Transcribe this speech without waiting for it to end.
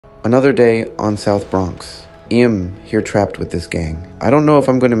Another day on South Bronx. I'm here trapped with this gang. I don't know if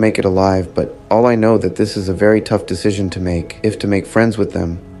I'm going to make it alive, but all I know that this is a very tough decision to make, if to make friends with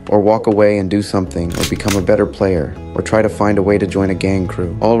them, or walk away and do something, or become a better player, or try to find a way to join a gang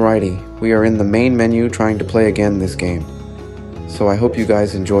crew. Alrighty, we are in the main menu trying to play again this game. So I hope you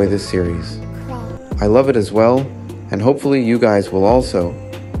guys enjoy this series. I love it as well, and hopefully you guys will also.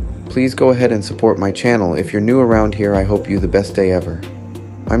 Please go ahead and support my channel. If you're new around here, I hope you the best day ever.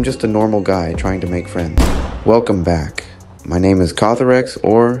 I'm just a normal guy trying to make friends. Welcome back. My name is CoTeriux,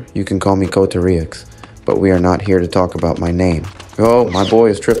 or you can call me CoTeriux, but we are not here to talk about my name. Oh, my boy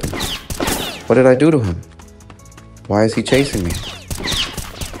is tripping. What did I do to him? Why is he chasing me?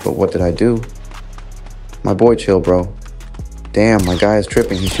 But what did I do? My boy, chill, bro. Damn, my guy is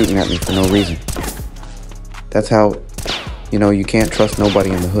tripping. He's shooting at me for no reason. That's how, you can't trust nobody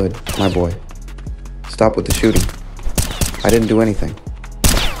in the hood, my boy. Stop with the shooting. I didn't do anything.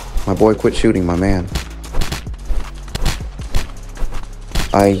 My boy, quit shooting, my man.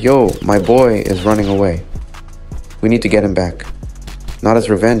 My boy is running away. We need to get him back. Not as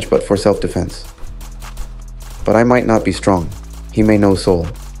revenge, but for self-defense. But I might not be strong. He may know soul.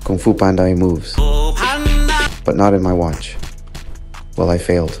 Kung Fu Panda moves. But not in my watch. Well, I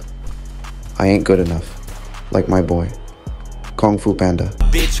failed. I ain't good enough. Like my boy. Kung Fu Panda.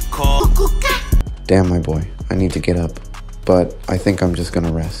 Damn, my boy. I need to get up. But I think I'm just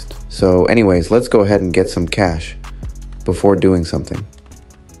gonna rest. So anyways, let's go ahead and get some cash before doing something.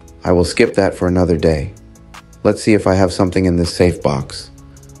 I will skip that for another day. Let's see if I have something in this safe box.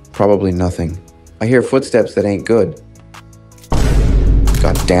 Probably nothing. I hear footsteps that ain't good.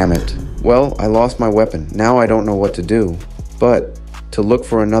 God damn it. Well, I lost my weapon. Now I don't know what to do. But to look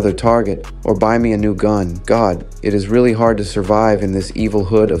for another target or buy me a new gun. God, it is really hard to survive in this evil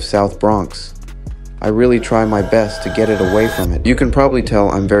hood of South Bronx. I really try my best to get it away from it. You can probably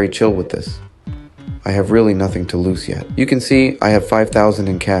tell I'm very chill with this. I have really nothing to lose yet. You can see I have 5,000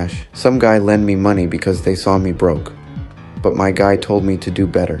 in cash. Some guy lent me money because they saw me broke. But my guy told me to do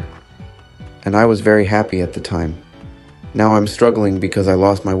better. And I was very happy at the time. Now I'm struggling because I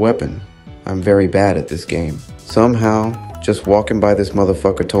lost my weapon. I'm very bad at this game. Somehow, just walking by this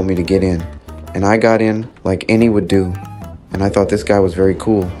motherfucker told me to get in. And I got in like any would do. And I thought this guy was very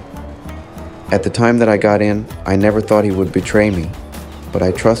cool. At the time that I got in, I never thought he would betray me. But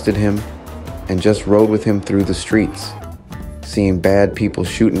I trusted him and just rode with him through the streets, seeing bad people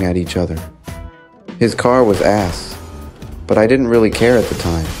shooting at each other. His car was ass, but I didn't really care at the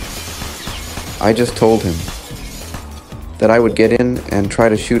time. I just told him that I would get in and try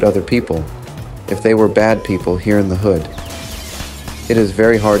to shoot other people if they were bad people here in the hood. It is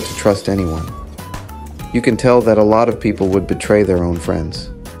very hard to trust anyone. You can tell that a lot of people would betray their own friends.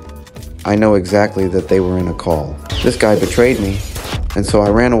 I know exactly that they were in a call. This guy betrayed me, and so I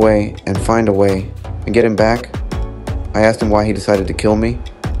ran away and find a way and get him back. I asked him why he decided to kill me,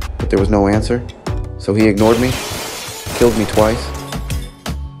 but there was no answer. So he ignored me, killed me twice.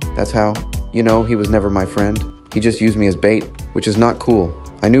 That's how, he was never my friend. He just used me as bait, which is not cool.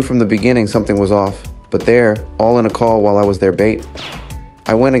 I knew from the beginning something was off, but there, all in a call while I was their bait.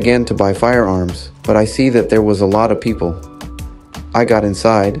 I went again to buy firearms, but I see that there was a lot of people. I got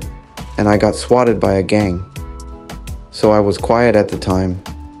inside, and I got swatted by a gang. So I was quiet at the time,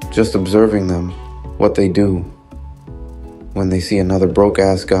 just observing them, what they do when they see another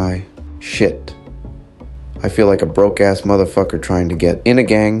broke-ass guy. Shit. I feel like a broke-ass motherfucker trying to get in a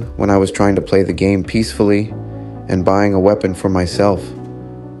gang when I was trying to play the game peacefully and buying a weapon for myself.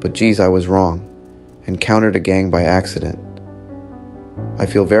 But geez, I was wrong, encountered a gang by accident. I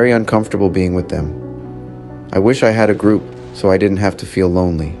feel very uncomfortable being with them. I wish I had a group so I didn't have to feel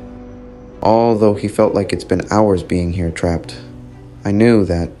lonely. Although he felt like it's been hours being here trapped. I knew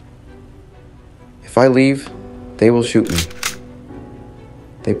that if I leave, they will shoot me.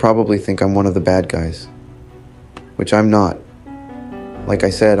 They probably think I'm one of the bad guys, which I'm not. Like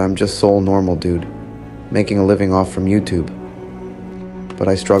I said, I'm just sole normal dude, making a living off from YouTube. But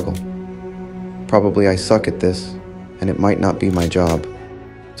I struggle. Probably I suck at this, and it might not be my job.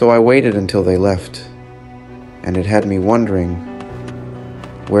 So I waited until they left, and it had me wondering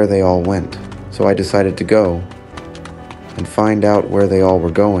where they all went. So I decided to go and find out where they all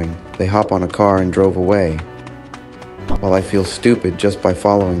were going. They hop on a car and drove away, while I feel stupid just by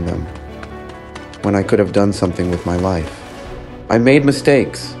following them, when I could have done something with my life. I made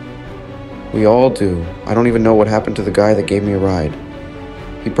mistakes. We all do. I don't even know what happened to the guy that gave me a ride.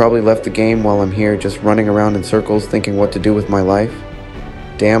 He probably left the game while I'm here just running around in circles thinking what to do with my life.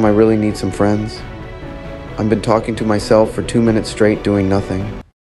 Damn, I really need some friends. I've been talking to myself for 2 minutes straight doing nothing.